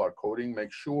people are coding,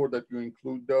 make sure that you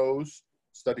include those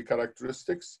study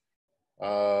characteristics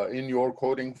in your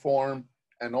coding form,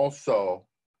 and also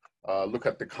look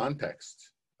at the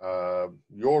context,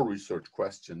 your research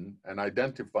question, and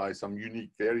identify some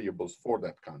unique variables for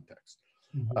that context.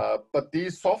 But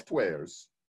these softwares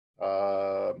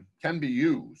can be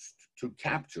used to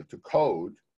capture, to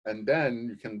code, and then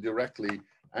you can directly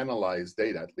analyze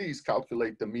data, at least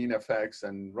calculate the mean effects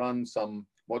and run some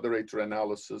moderator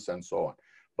analysis and so on.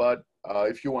 But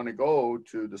if you want to go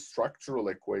to the structural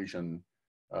equation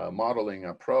modeling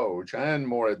approach and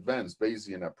more advanced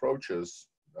Bayesian approaches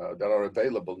that are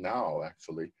available now,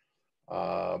 actually,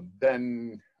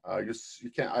 then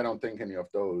you can't. I don't think any of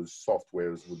those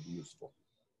softwares would be useful.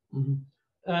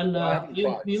 And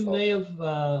you may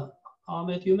have,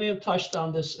 Ahmet, you may have touched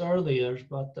on this earlier,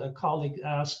 but a colleague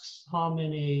asks how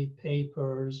many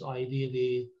papers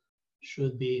ideally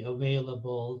should be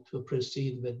available to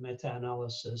proceed with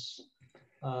meta-analysis.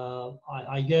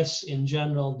 I guess in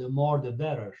general, the more the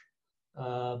better.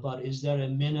 But is there a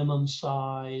minimum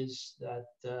size that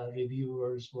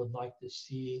reviewers would like to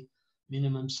see,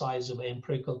 minimum size of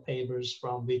empirical papers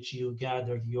from which you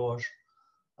gathered your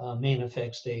main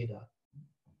effects data?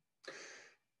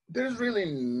 There's really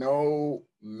no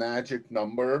magic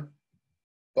number,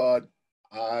 but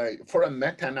for a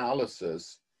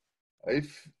meta-analysis,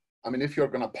 if you're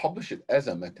going to publish it as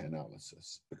a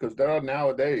meta-analysis, because there are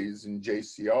nowadays in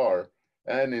JCR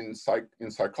and in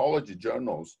psychology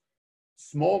journals,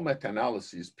 small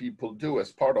meta-analyses people do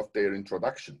as part of their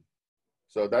introduction.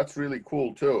 So that's really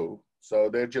cool too. So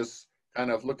they just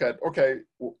kind of look at, okay,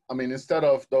 I mean, instead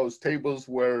of those tables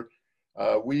where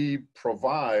we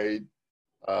provide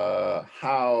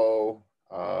how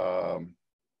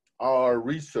our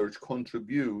research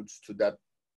contributes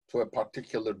to a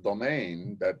particular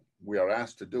domain that we are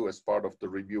asked to do as part of the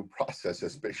review process,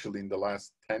 especially in the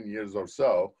last 10 years or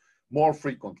so, more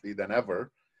frequently than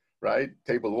ever, right?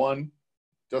 Table 1,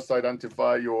 just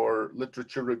identify your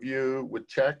literature review with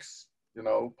checks, you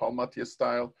know, Palmatier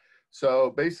style. So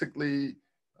basically,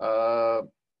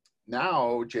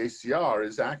 now JCR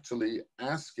is actually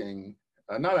asking,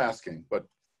 not asking, but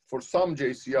for some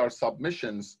JCR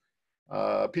submissions,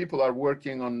 people are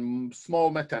working on small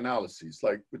meta-analyses,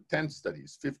 like with 10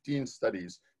 studies, 15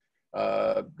 studies.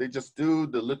 They just do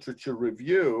the literature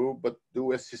review, but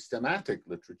do a systematic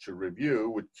literature review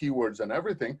with keywords and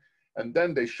everything. And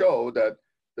then they show that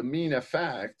the mean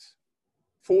effect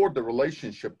for the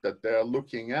relationship that they're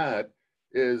looking at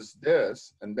is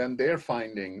this, and then their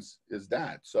findings is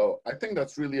that. So I think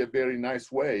that's really a very nice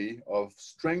way of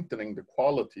strengthening the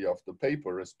quality of the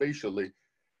paper, especially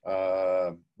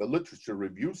the literature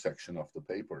review section of the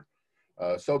paper.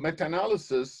 So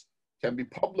meta-analysis can be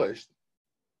published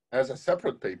as a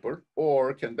separate paper,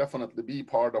 or can definitely be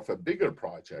part of a bigger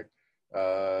project,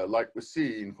 like we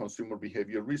see in consumer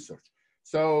behavior research.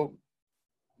 So,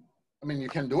 I mean, you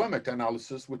can do a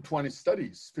meta-analysis with 20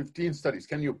 studies, 15 studies.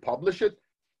 Can you publish it?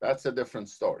 That's a different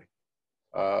story.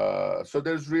 So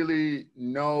there's really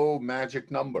no magic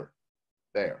number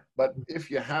there. But if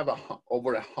you have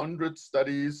over 100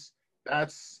 studies,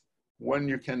 that's when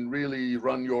you can really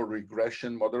run your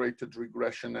regression, moderated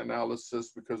regression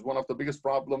analysis, because one of the biggest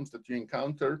problems that you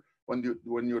encounter when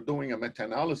you're doing a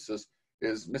meta-analysis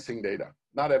is missing data.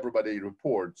 Not everybody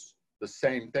reports the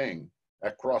same thing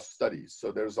across studies.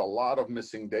 So there's a lot of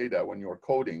missing data when you're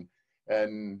coding.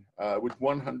 And with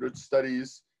 100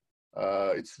 studies,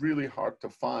 it's really hard to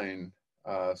find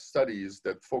studies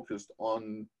that focused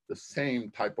on the same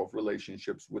type of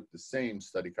relationships with the same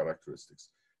study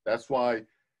characteristics. That's why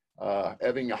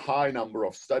having a high number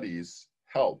of studies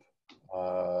help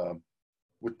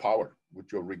with power,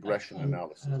 with your regression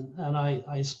analysis. And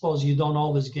I suppose you don't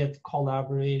always get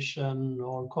collaboration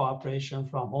or cooperation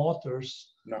from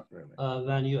authors. Not really.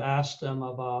 When you ask them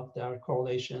about their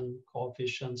correlation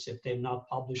coefficients, if they've not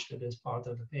published it as part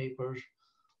of the paper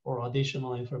or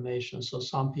additional information. So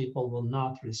some people will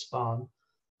not respond,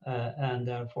 and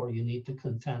therefore you need to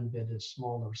contend with a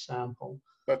smaller sample.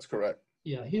 That's correct.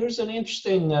 Yeah, here's an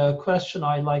interesting question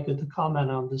I'd like you to comment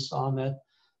on this, Ahmet.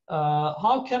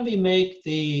 How can we make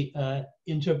the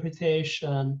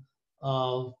interpretation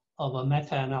of a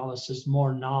meta-analysis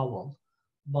more novel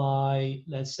by,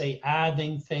 let's say,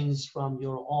 adding things from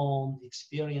your own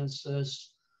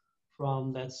experiences,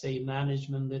 from, let's say,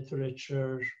 management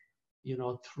literature, you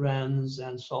know, trends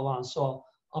and so on. So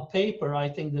a paper, I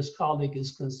think this colleague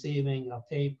is conceiving a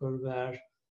paper where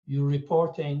you're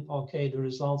reporting, okay, the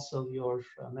results of your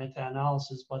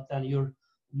meta-analysis, but then you're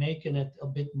making it a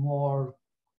bit more,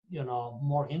 you know,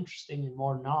 more interesting and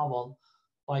more novel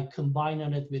by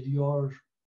combining it with your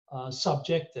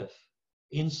subjective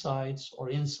insights or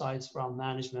insights from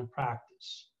management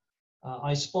practice.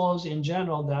 I suppose in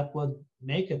general that would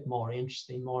make it more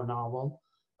interesting, more novel.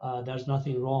 There's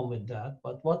nothing wrong with that,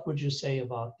 but what would you say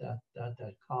about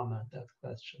that comment, that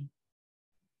question?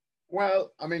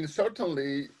 Well, I mean,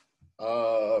 certainly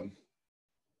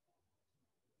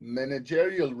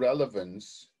managerial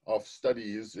relevance of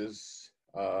studies is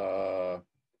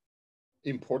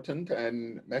important,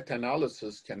 and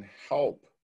meta-analysis can help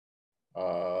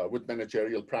with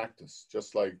managerial practice,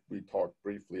 just like we talked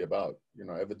briefly about, you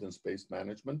know, evidence-based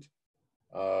management.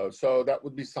 So that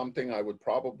would be something I would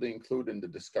probably include in the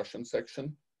discussion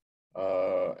section.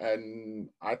 And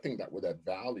I think that would add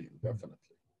value, definitely.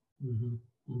 Mm-hmm.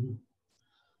 Mm-hmm.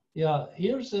 Yeah,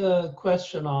 here's a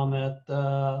question, Ahmet.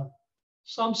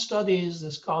 Some studies,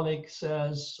 this colleague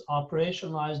says,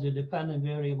 operationalize the dependent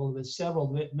variable with several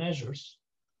measures.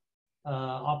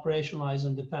 Operationalize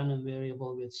independent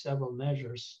variable with several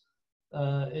measures.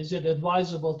 Is it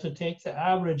advisable to take the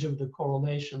average of the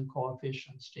correlation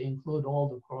coefficients, to include all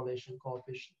the correlation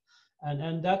coefficients?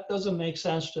 And that doesn't make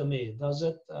sense to me, does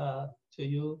it, to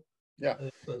you? Yeah,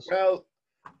 well,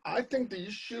 I think the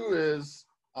issue is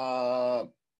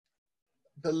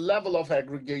the level of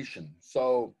aggregation.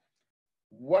 So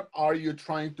what are you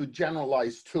trying to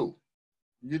generalize to?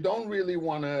 You don't really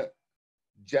want to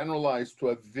generalize to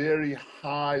a very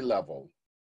high level.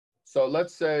 So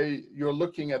let's say you're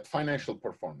looking at financial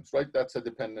performance, right? That's a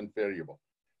dependent variable.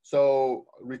 So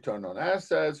return on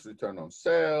assets, return on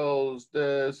sales,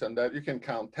 this and that. You can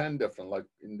count 10 different, like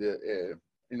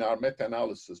in our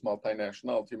meta-analysis,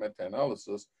 multinationality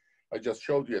meta-analysis. I just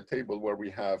showed you a table where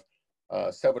we have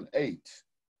 7, 8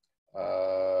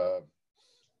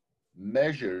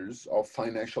 measures of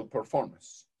financial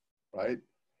performance, right?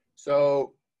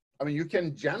 So, I mean, you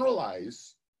can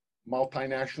generalize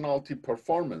multinationality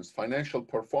performance, financial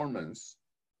performance,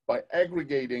 by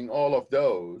aggregating all of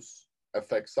those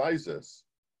effect sizes,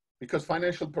 because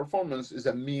financial performance is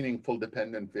a meaningful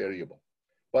dependent variable.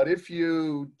 But if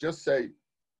you just say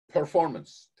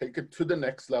performance, take it to the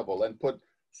next level and put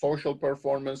social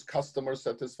performance, customer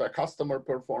satisfaction, customer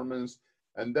performance,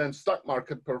 and then stock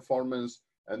market performance,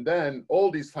 and then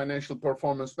all these financial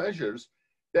performance measures,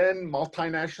 then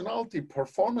multinationality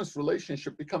performance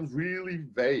relationship becomes really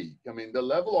vague. I mean, the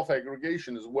level of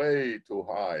aggregation is way too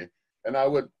high, and I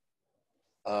would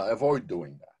avoid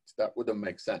doing that. That wouldn't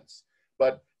make sense.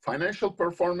 But financial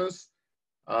performance,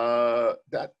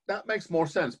 that makes more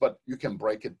sense, but you can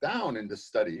break it down in the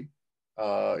study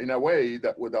in a way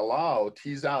that would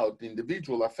tease out the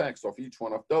individual effects of each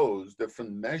one of those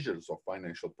different measures of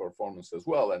financial performance as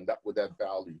well, and that would add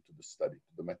value to the study,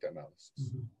 to the meta-analysis.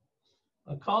 Mm-hmm.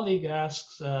 A colleague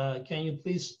asks, can you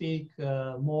please speak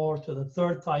more to the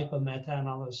third type of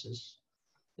meta-analysis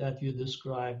that you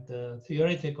described, the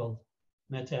theoretical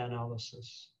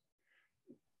meta-analysis?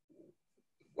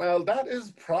 Well, that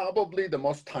is probably the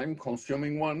most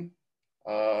time-consuming one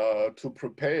to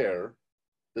prepare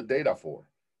the data for.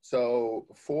 So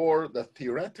for the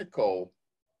theoretical,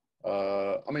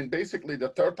 I mean, basically the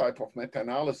third type of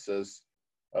meta-analysis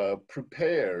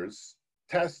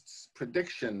tests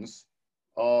predictions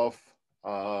of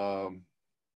a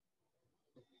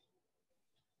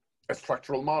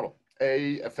structural model.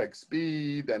 A affects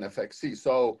B, then affects C.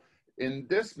 So in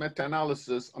this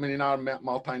meta-analysis, I mean, in our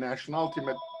multinationality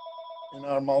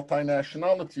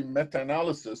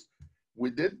meta-analysis,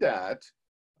 we did that.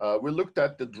 We looked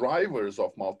at the drivers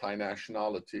of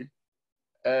multinationality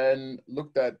and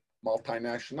looked at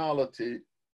multinationality.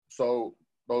 So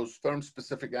those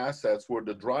firm-specific assets were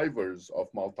the drivers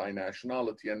of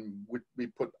multinationality, and we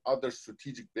put other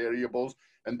strategic variables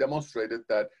and demonstrated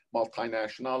that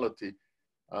multinationality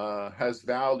has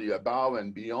value above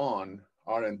and beyond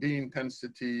R&D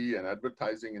intensity and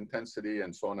advertising intensity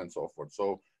and so on and so forth.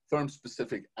 So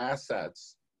firm-specific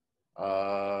assets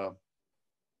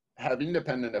have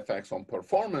independent effects on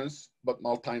performance, but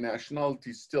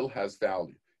multinationality still has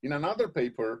value. In another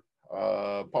paper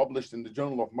published in the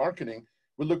Journal of Marketing,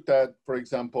 we looked at, for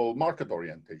example, market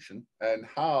orientation and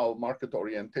how market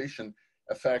orientation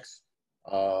affects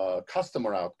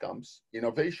customer outcomes,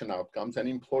 innovation outcomes, and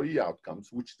employee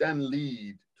outcomes, which then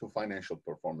lead to financial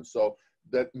performance. So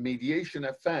that mediation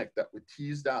effect that we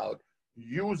teased out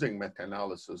using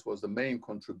meta-analysis was the main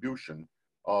contribution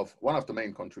of, one of the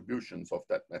main contributions of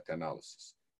that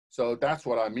meta-analysis. So that's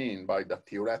what I mean by the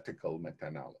theoretical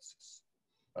meta-analysis,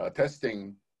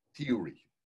 testing theory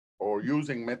or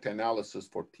using meta-analysis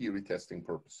for theory testing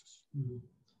purposes. Mm-hmm.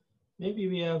 Maybe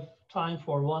we have time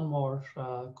for one more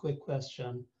quick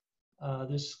question.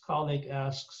 This colleague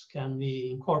asks, can we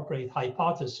incorporate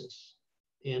hypotheses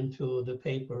into the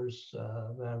papers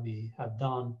where we have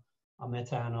done a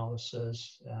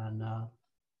meta-analysis, and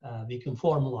we can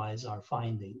formalize our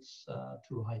findings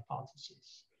through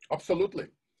hypotheses? Absolutely.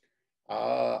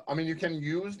 I mean, you can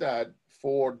use that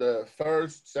for the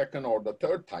first, second, or the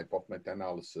third type of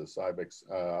meta-analysis I've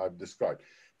described.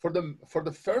 For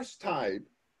the first type,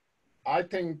 I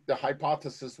think the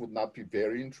hypothesis would not be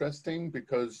very interesting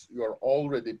because you're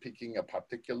already picking a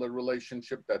particular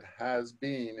relationship that has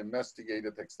been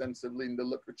investigated extensively in the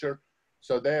literature.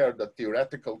 So there, the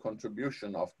theoretical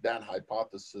contribution of that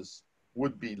hypothesis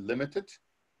would be limited.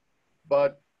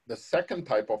 But the second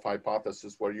type of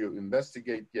hypothesis, where you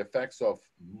investigate the effects of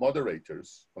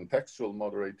moderators, contextual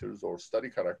moderators or study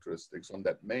characteristics on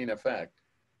that main effect,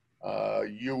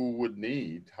 you would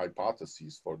need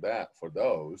hypotheses for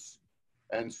those.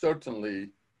 And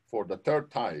certainly for the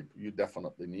third type, you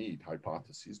definitely need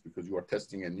hypotheses because you are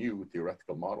testing a new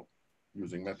theoretical model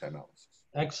using meta-analysis.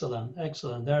 Excellent,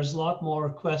 excellent. There's a lot more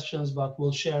questions, but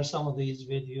we'll share some of these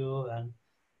with you and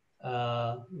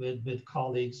with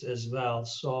colleagues as well.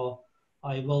 So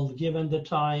I will, given the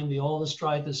time, we always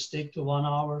try to stick to 1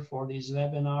 hour for these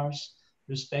webinars,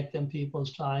 respecting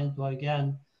people's time. So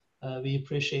again, we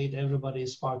appreciate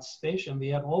everybody's participation. We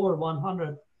have over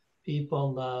 100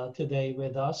 people today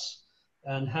with us.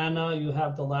 And Hannah, you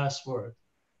have the last word.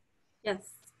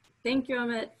 Yes. Thank you,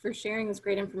 Amit, for sharing this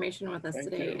great information with us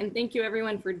today. And thank you,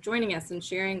 everyone, for joining us and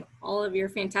sharing all of your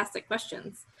fantastic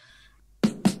questions.